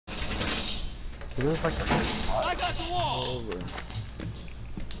It looks like I got the wall. over.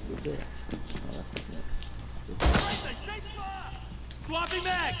 Is it? Oh, that's Birthday, safe spot. Swapping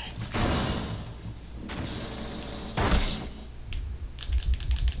mags.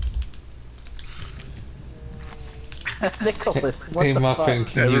 Nicholas, what Hey the Muffin,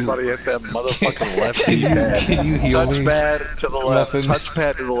 fuck? can Everybody you hit that motherfucking left can you heal me? touchpad to the left. Muffin?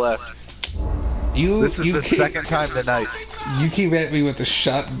 Touchpad to the left. You This is you the keep, second time tonight. You keep at me with the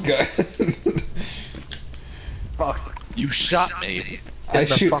shotgun. Fuck. You shot me I in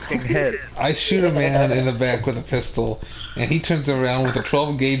the shoot fucking head. I shoot a man in the back with a pistol, and he turns around with a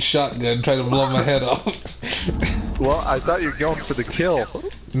 12 gauge shotgun trying to blow my head off. Well, I thought you were going for the kill.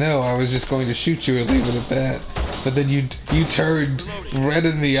 No, I was just going to shoot you and leave it at that. But then you turned red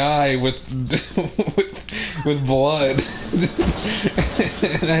in the eye with with blood,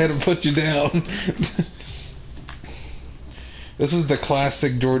 and I had to put you down. This was the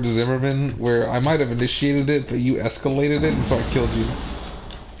classic George Zimmerman, where I might have initiated it, but you escalated it, and so I killed you.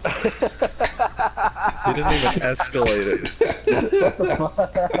 You didn't even escalate it.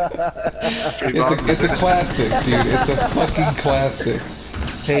 It's a classic, dude. It's a fucking clacking classic.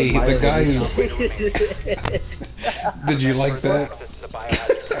 Hey, the guy who... Did you like that?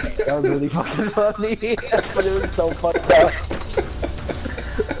 That was really fucking funny, but it was so fucked up.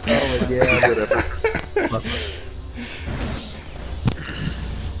 Oh my god.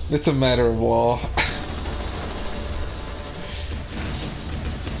 It's a matter of law.